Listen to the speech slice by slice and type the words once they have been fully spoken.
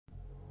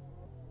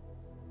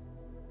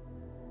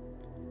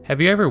Have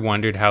you ever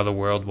wondered how the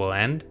world will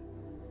end?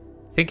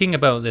 Thinking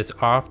about this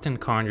often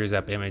conjures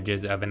up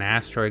images of an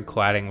asteroid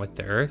colliding with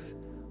the Earth,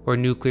 or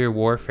nuclear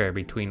warfare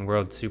between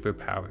world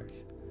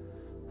superpowers.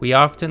 We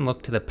often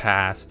look to the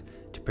past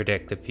to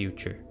predict the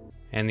future,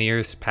 and the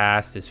Earth's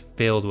past is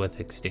filled with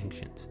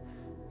extinctions,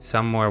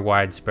 some more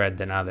widespread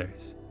than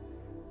others.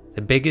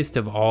 The biggest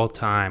of all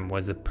time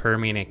was the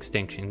Permian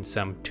extinction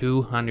some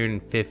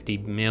 250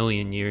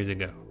 million years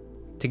ago.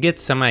 To get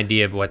some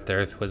idea of what the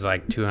Earth was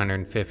like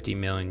 250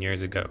 million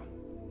years ago,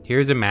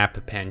 here's a map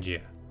of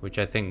Pangaea, which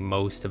I think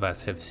most of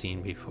us have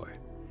seen before.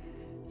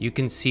 You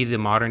can see the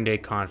modern day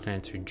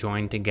continents are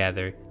joined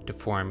together to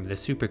form the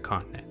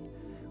supercontinent,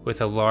 with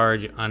a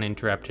large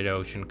uninterrupted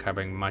ocean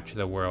covering much of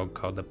the world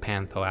called the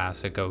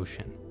Panthalassic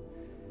Ocean.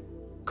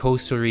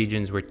 Coastal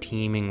regions were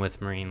teeming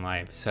with marine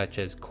life such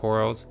as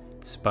corals,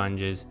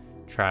 sponges,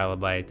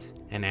 trilobites,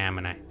 and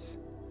ammonites.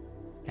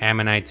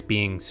 Ammonites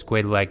being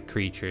squid-like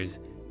creatures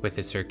with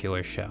a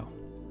circular shell.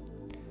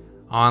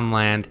 On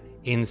land,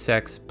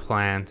 insects,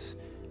 plants,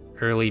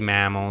 early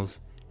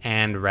mammals,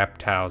 and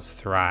reptiles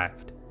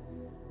thrived.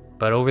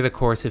 But over the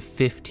course of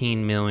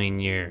 15 million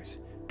years,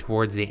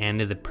 towards the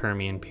end of the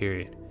Permian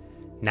period,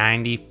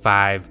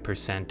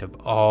 95% of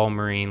all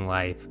marine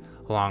life,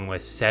 along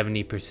with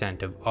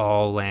 70% of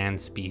all land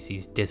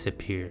species,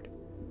 disappeared.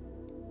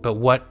 But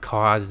what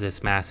caused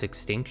this mass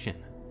extinction?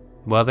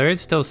 Well, there is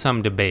still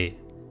some debate.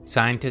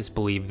 Scientists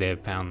believe they have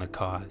found the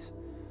cause.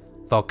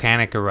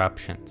 Volcanic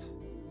eruptions,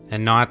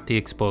 and not the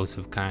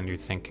explosive kind you're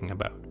thinking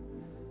about.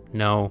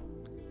 No,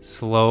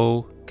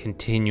 slow,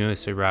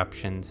 continuous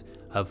eruptions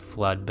of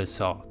flood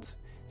basalts,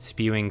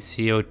 spewing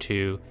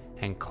CO2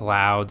 and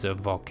clouds of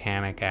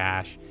volcanic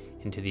ash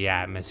into the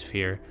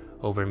atmosphere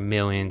over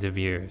millions of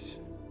years.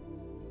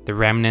 The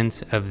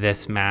remnants of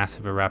this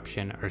massive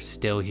eruption are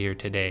still here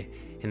today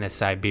in the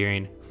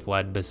Siberian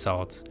flood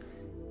basalts,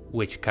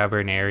 which cover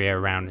an area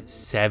around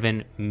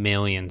 7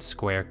 million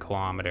square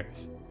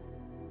kilometers.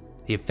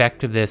 The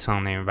effect of this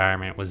on the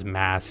environment was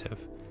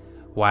massive.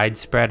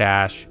 Widespread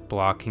ash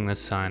blocking the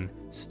sun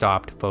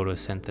stopped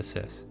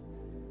photosynthesis.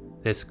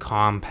 This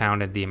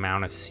compounded the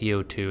amount of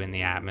CO2 in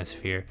the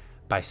atmosphere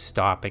by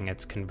stopping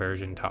its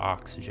conversion to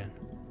oxygen.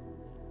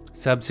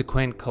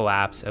 Subsequent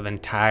collapse of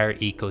entire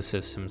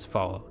ecosystems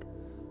followed.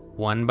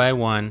 One by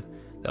one,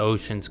 the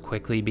oceans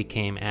quickly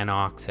became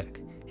anoxic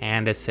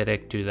and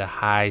acidic due to the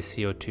high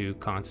CO2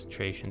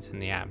 concentrations in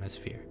the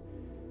atmosphere.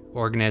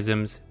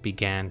 Organisms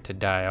began to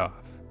die off.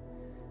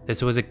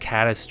 This was a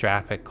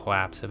catastrophic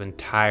collapse of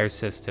entire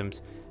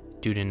systems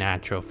due to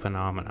natural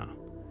phenomena.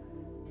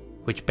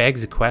 Which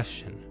begs the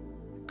question,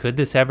 could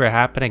this ever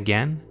happen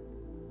again?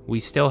 We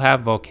still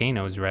have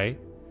volcanoes, right?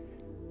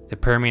 The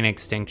Permian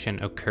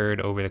extinction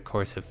occurred over the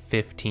course of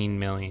 15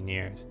 million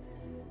years.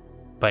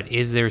 But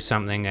is there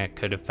something that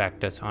could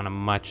affect us on a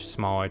much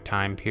smaller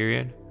time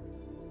period?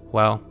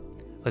 Well,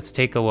 let's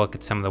take a look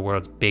at some of the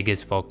world's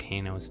biggest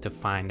volcanoes to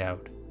find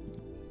out.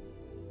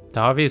 The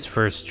obvious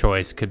first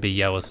choice could be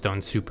Yellowstone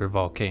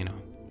supervolcano,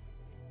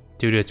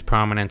 due to its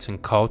prominence in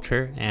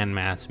culture and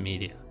mass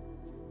media.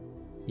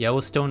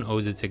 Yellowstone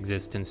owes its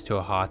existence to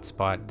a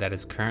hotspot that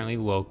is currently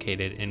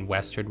located in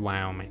western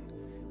Wyoming,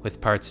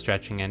 with parts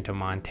stretching into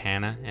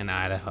Montana and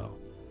Idaho.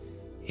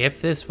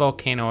 If this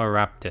volcano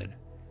erupted,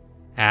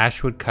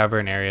 ash would cover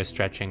an area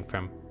stretching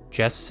from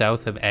just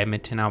south of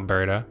Edmonton,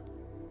 Alberta,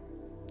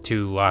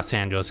 to Los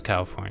Angeles,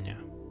 California.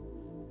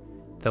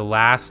 The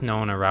last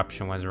known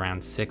eruption was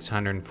around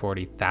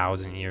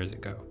 640,000 years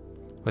ago,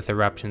 with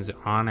eruptions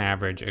on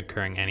average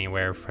occurring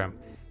anywhere from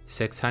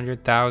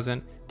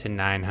 600,000 to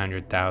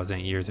 900,000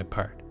 years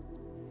apart.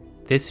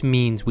 This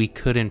means we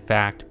could in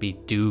fact be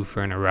due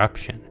for an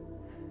eruption.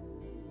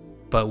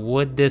 But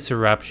would this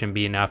eruption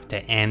be enough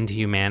to end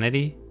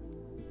humanity?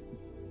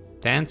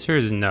 The answer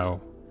is no.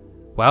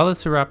 While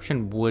this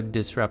eruption would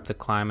disrupt the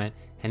climate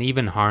and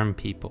even harm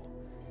people,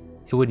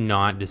 it would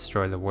not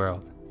destroy the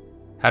world.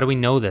 How do we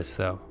know this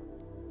though?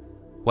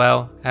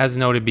 Well, as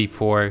noted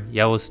before,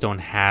 Yellowstone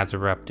has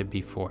erupted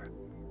before,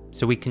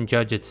 so we can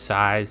judge its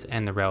size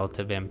and the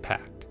relative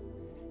impact.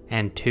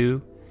 And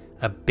two,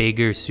 a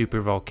bigger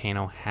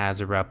supervolcano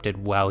has erupted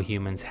while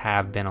humans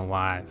have been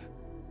alive.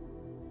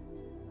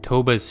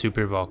 Toba's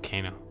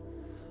supervolcano,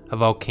 a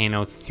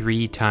volcano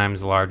 3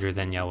 times larger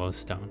than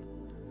Yellowstone.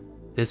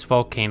 This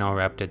volcano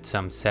erupted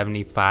some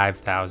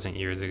 75,000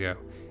 years ago,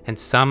 and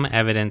some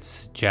evidence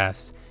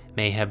suggests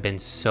may have been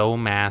so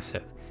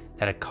massive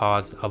that it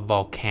caused a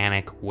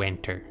volcanic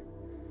winter.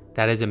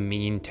 That is a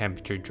mean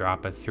temperature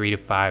drop of 3 to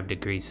 5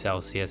 degrees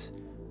Celsius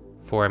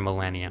for a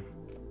millennium.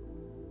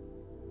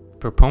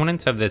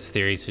 Proponents of this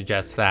theory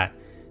suggest that,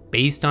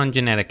 based on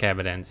genetic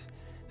evidence,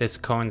 this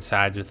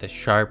coincides with a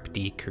sharp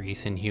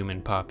decrease in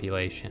human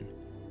population,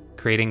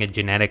 creating a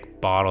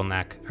genetic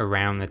bottleneck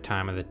around the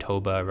time of the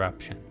Toba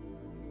eruption.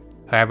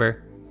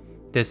 However,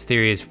 this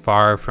theory is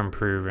far from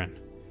proven.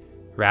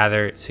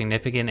 Rather,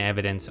 significant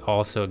evidence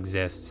also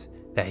exists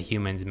that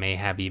humans may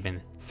have even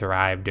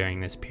thrived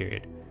during this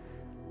period,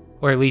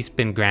 or at least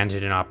been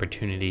granted an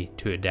opportunity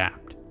to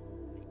adapt.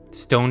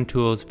 Stone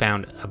tools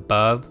found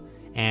above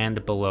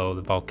and below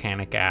the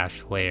volcanic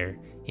ash layer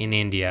in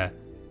India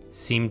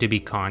seem to be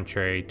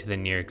contrary to the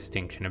near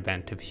extinction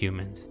event of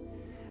humans,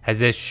 as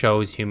this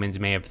shows humans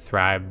may have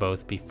thrived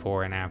both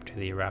before and after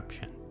the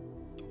eruption.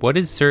 What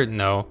is certain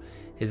though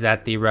is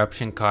that the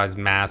eruption caused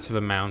massive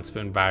amounts of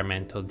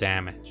environmental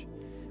damage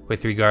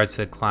with regards to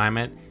the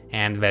climate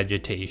and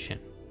vegetation,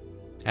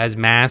 as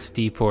mass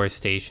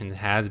deforestation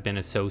has been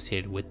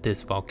associated with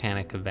this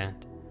volcanic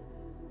event.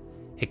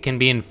 It can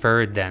be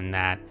inferred then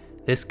that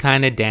this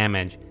kind of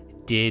damage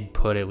did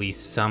put at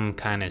least some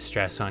kind of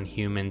stress on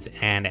humans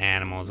and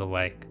animals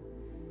alike,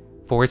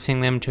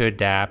 forcing them to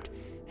adapt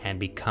and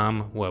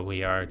become what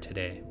we are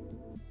today.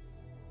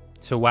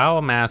 So while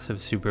a massive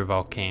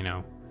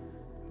supervolcano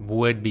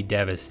would be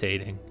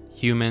devastating,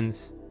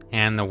 humans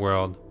and the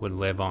world would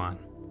live on.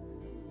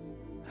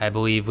 I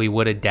believe we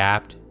would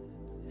adapt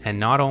and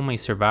not only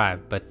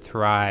survive, but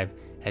thrive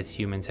as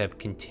humans have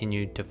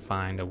continued to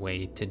find a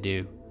way to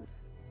do.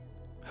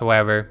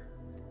 However,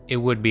 it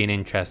would be an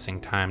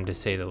interesting time to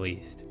say the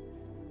least.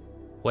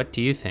 What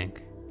do you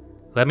think?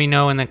 Let me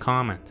know in the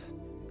comments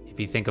if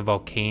you think a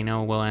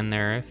volcano will end the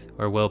Earth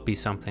or will it be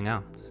something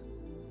else.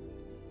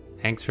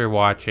 Thanks for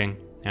watching,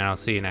 and I'll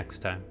see you next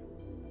time.